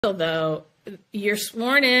though, you're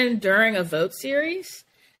sworn in during a vote series.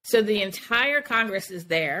 So the entire Congress is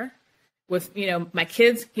there with, my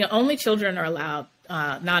kids, only children are allowed,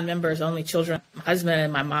 non-members, only children. My husband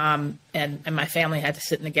and my mom and my family had to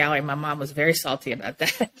sit in the gallery. My mom was very salty about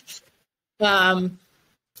that.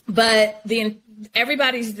 But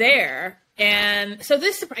everybody's there. And so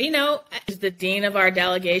this, is the dean of our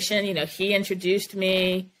delegation. He introduced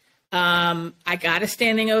me. I got a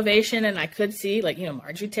standing ovation, and I could see,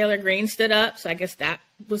 Marjorie Taylor Greene stood up. So I guess that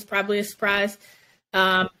was probably a surprise.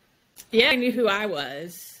 I knew who I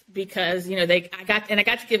was because, I got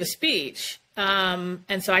to give a speech.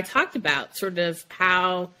 And so I talked about sort of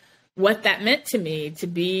what that meant to me to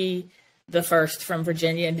be the first from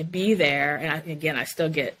Virginia and to be there. And I still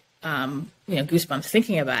get, goosebumps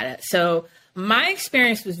thinking about it. So my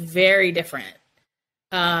experience was very different.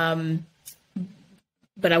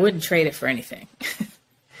 But I wouldn't trade it for anything.